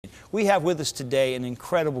We have with us today an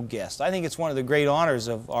incredible guest. I think it's one of the great honors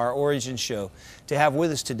of our Origin show to have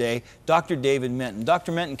with us today Dr. David Menton.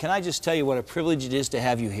 Dr. Menton, can I just tell you what a privilege it is to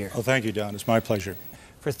have you here? Oh, thank you, Don. It's my pleasure.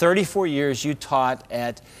 For 34 years, you taught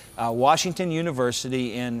at Washington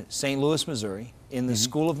University in St. Louis, Missouri, in the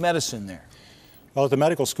School of Medicine there. Well, at the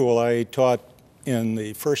medical school, I taught in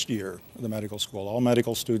the first year of the medical school. All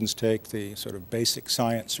medical students take the sort of basic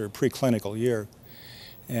science or preclinical year.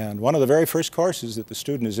 And one of the very first courses that the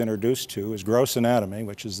student is introduced to is gross anatomy,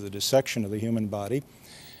 which is the dissection of the human body.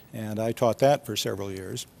 And I taught that for several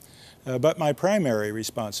years. But my primary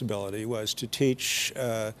responsibility was to teach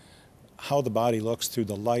how the body looks through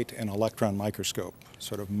the light and electron microscope,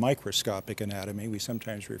 sort of microscopic anatomy. We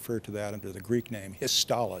sometimes refer to that under the Greek name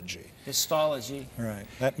histology. Histology. Right.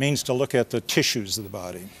 That means to look at the tissues of the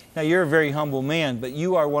body. Now, you're a very humble man, but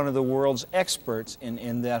you are one of the world's experts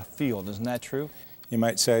in that field. Isn't that true? You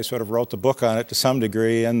might say I sort of wrote the book on it to some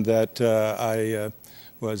degree, and that I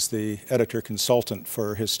was the editor-consultant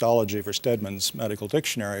for histology for Stedman's Medical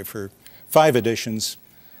Dictionary for 5 editions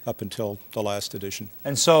up until the last edition.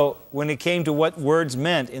 And so, when it came to what words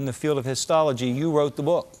meant in the field of histology, you wrote the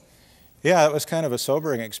book. Yeah, it was kind of a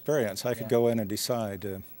sobering experience. I could go in and decide.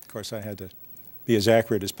 Of course, I had to be as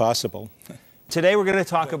accurate as possible. Today we're going to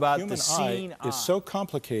talk about the seeing eye. The human eye is so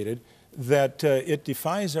complicated that it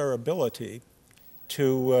defies our ability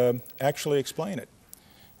to actually explain it.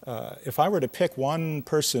 If I were to pick one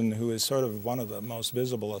person who is sort of one of the most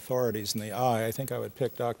visible authorities in the eye, I think I would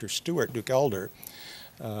pick Dr. Stuart Duke Elder,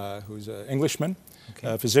 who's an Englishman,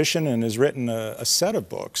 a physician, and has written a set of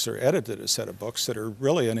books, or edited a set of books, that are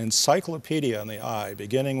really an encyclopedia on the eye,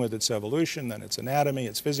 beginning with its evolution, then its anatomy,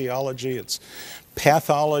 its physiology, its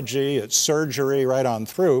pathology, its surgery, right on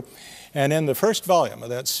through. And in the first volume of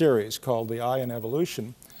that series, called The Eye and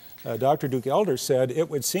Evolution, Dr. Duke Elder said, "It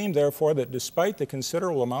would seem, therefore, that despite the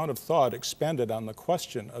considerable amount of thought expended on the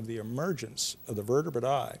question of the emergence of the vertebrate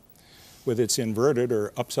eye, with its inverted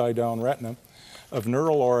or upside-down retina, of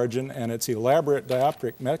neural origin and its elaborate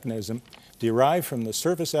dioptric mechanism derived from the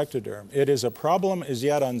surface ectoderm, it is a problem as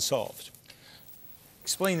yet unsolved."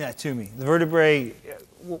 Explain that to me. The vertebrae,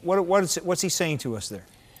 what's he saying to us there?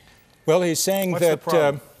 Well, he's saying What's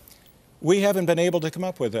that we haven't been able to come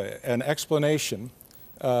up with an explanation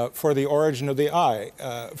for the origin of the eye.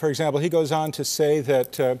 For example, he goes on to say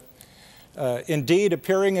that indeed,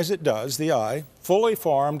 appearing as it does, the eye, fully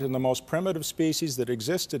formed in the most primitive species that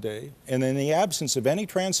exist today, and in the absence of any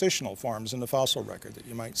transitional forms in the fossil record that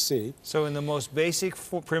you might see. So in the most basic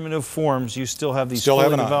primitive forms, you still have these fully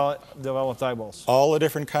developed eyeballs. All the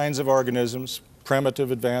different kinds of organisms,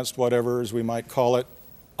 primitive, advanced, whatever as we might call it,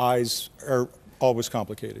 eyes are always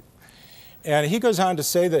complicated. And he goes on to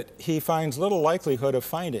say that he finds little likelihood of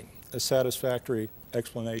finding a satisfactory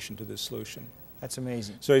explanation to this solution. That's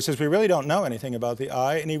amazing. So he says we really don't know anything about the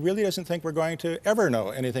eye, and he really doesn't think we're going to ever know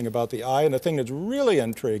anything about the eye. And the thing that's really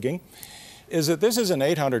intriguing is that this is an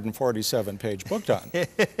 847-page book, Don.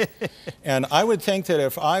 And I would think that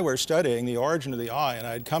if I were studying the origin of the eye and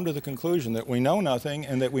I'd come to the conclusion that we know nothing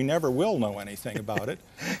and that we never will know anything about it,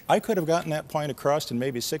 I could have gotten that point across in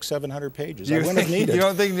maybe 600-700 pages. I wouldn't have needed you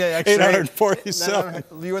don't think that 847.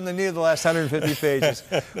 You wouldn't have needed the last 150 pages.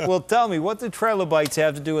 Well, tell me, what do trilobites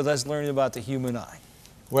have to do with us learning about the human eye?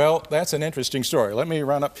 Well, that's an interesting story. Let me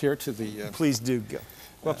run up here to the... Please do go.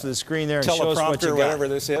 Go up to the screen there and show us what you got. Whatever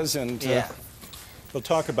this is, and we'll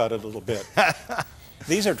talk about it a little bit.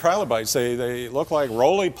 These are trilobites. They look like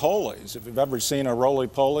roly-polies. If you've ever seen a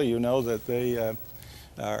roly-poly, you know that they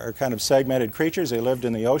are kind of segmented creatures. They lived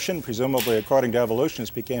in the ocean. Presumably, according to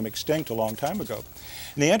evolutionists, became extinct a long time ago.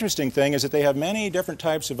 And the interesting thing is that they have many different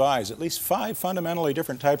types of eyes, at least 5 fundamentally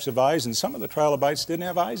different types of eyes, and some of the trilobites didn't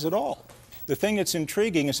have eyes at all. The thing that's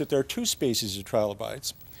intriguing is that there are 2 species of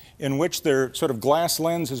trilobites in which their sort of glass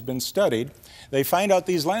lens has been studied. They find out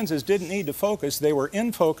these lenses didn't need to focus. They were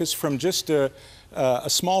in focus from just a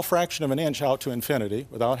small fraction of an inch out to infinity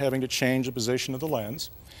without having to change the position of the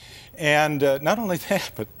lens. And not only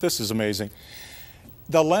that, but this is amazing.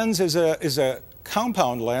 The lens is a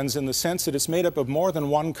compound lens in the sense that it's made up of more than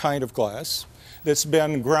one kind of glass that's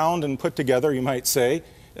been ground and put together, you might say,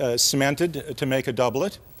 cemented to make a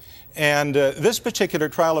doublet. And this particular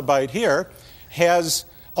trilobite here has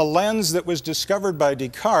a lens that was discovered by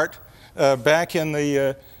Descartes back in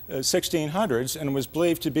the 1600s and was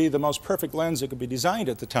believed to be the most perfect lens that could be designed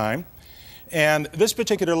at the time. And this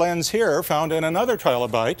particular lens here, found in another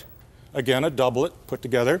trilobite, again a doublet put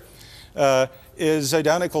together, is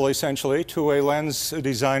identical essentially to a lens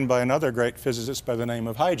designed by another great physicist by the name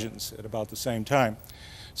of Huygens at about the same time.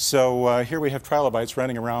 So here we have trilobites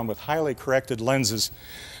running around with highly corrected lenses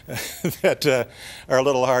that are a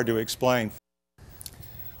little hard to explain.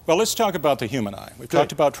 Well, let's talk about the human eye. We've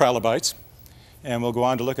talked about trilobites, and we'll go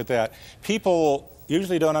on to look at that. People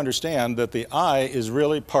usually don't understand that the eye is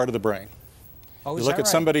really part of the brain. Oh, you look at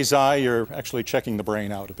somebody's eye, you're actually checking the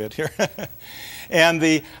brain out a bit here. And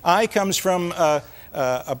the eye comes from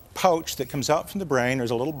a pouch that comes out from the brain.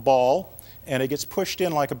 There's a little ball, and it gets pushed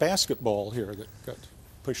in like a basketball here that got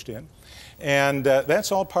pushed in. And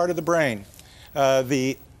that's all part of the brain.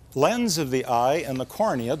 The lens of the eye and the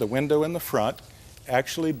cornea, the window in the front,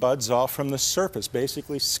 actually buds off from the surface,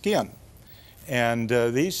 basically skin. And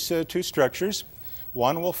these two structures,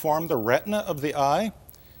 one will form the retina of the eye,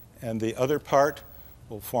 and the other part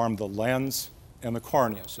will form the lens and the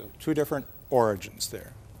cornea. So two different origins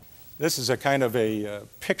there. This is a kind of a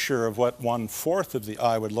picture of what 1/4 of the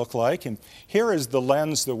eye would look like. And here is the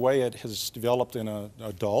lens the way it has developed in an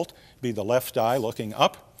adult, be the left eye looking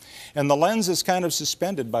up. And the lens is kind of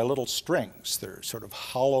suspended by little strings. They're sort of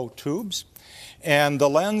hollow tubes. And the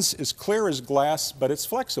lens is clear as glass, but it's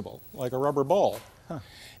flexible, like a rubber ball.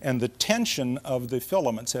 And the tension of the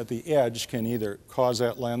filaments at the edge can either cause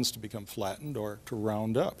that lens to become flattened or to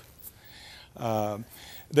round up.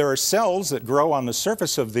 There are cells that grow on the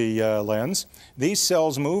surface of the lens. These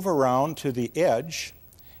cells move around to the edge,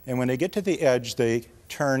 and when they get to the edge, they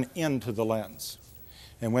turn into the lens.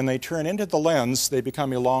 And when they turn into the lens, they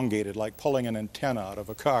become elongated, like pulling an antenna out of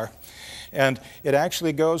a car. And it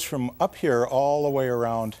actually goes from up here all the way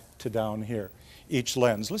around to down here, each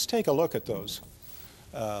lens. Let's take a look at those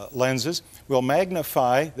lenses. We'll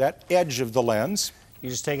magnify that edge of the lens.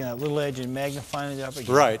 You're just taking that little edge and magnifying it up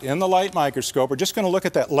again. Right. In the light microscope, we're just going to look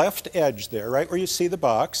at that left edge there, right where you see the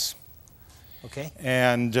box. Okay.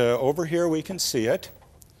 And over here we can see it.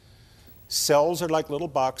 Cells are like little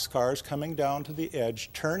boxcars coming down to the edge,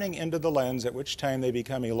 turning into the lens, at which time they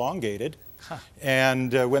become elongated.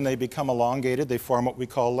 And when they become elongated, they form what we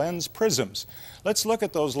call lens prisms. Let's look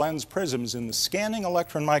at those lens prisms in the scanning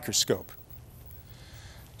electron microscope.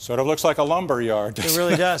 Sort of looks like a lumber yard. It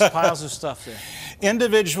really does. Piles of stuff there.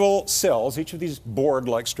 Individual cells, each of these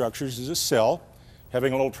board-like structures is a cell.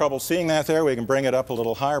 Having a little trouble seeing that there, we can bring it up a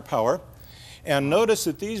little higher power. And notice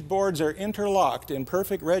that these boards are interlocked in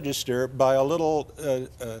perfect register by a little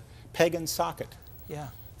peg and socket. Yeah.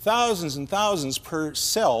 Thousands and thousands per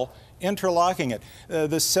cell interlocking it.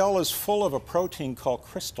 The cell is full of a protein called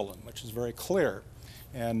crystalline, which is very clear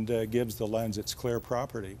and gives the lens its clear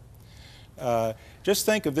property. Just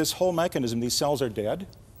think of this whole mechanism. These cells are dead,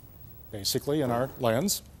 basically, in our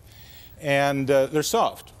lens, and they're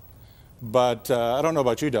soft. But I don't know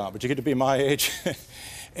about you, Don, but you get to be my age,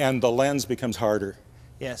 and the lens becomes harder.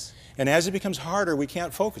 Yes. And as it becomes harder, we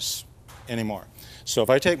can't focus anymore. So if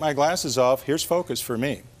I take my glasses off, here's focus for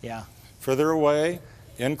me. Yeah. Further away,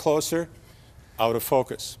 in closer, out of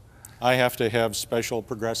focus. I have to have special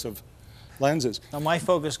progressive lenses. Now my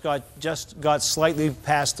focus got slightly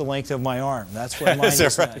past the length of my arm. That's where mine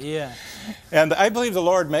is right? now. Yeah. And I believe the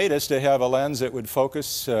Lord made us to have a lens that would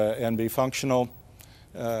focus and be functional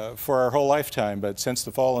for our whole lifetime. But since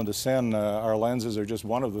the fall into sin, our lenses are just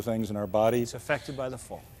one of the things in our body It's affected by the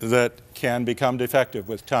fall. that can become defective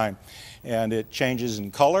with time. And it changes in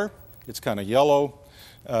color. It's kind of yellow.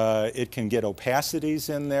 It can get opacities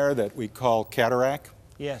in there that we call cataract.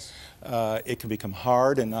 Yes. It can become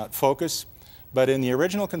hard and not focus. But in the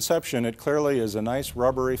original conception, it clearly is a nice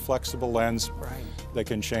rubbery, flexible lens that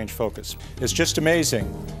can change focus. It's just amazing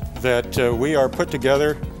that we are put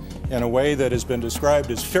together in a way that has been described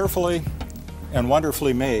as fearfully and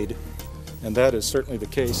wonderfully made, and that is certainly the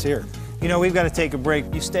case here. You know, we've got to take a break.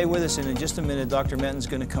 You stay with us, and in just a minute, Dr. Menton's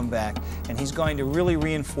going to come back, and he's going to really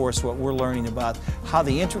reinforce what we're learning about how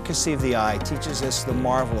the intricacy of the eye teaches us the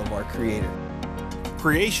marvel of our Creator.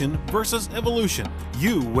 Creation versus evolution.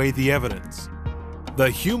 You weigh the evidence. The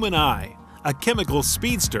human eye, a chemical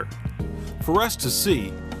speedster. For us to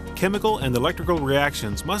see, chemical and electrical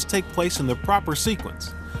reactions must take place in the proper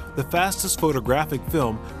sequence. The fastest photographic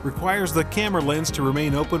film requires the camera lens to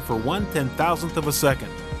remain open for 1/10,000th of a second.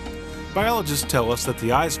 Biologists tell us that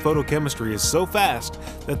the eye's photochemistry is so fast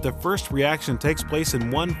that the first reaction takes place in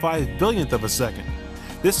 1/5 billionth of a second.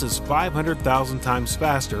 This is 500,000 times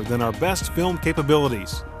faster than our best film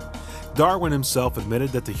capabilities. Darwin himself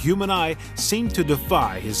admitted that the human eye seemed to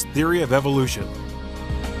defy his theory of evolution.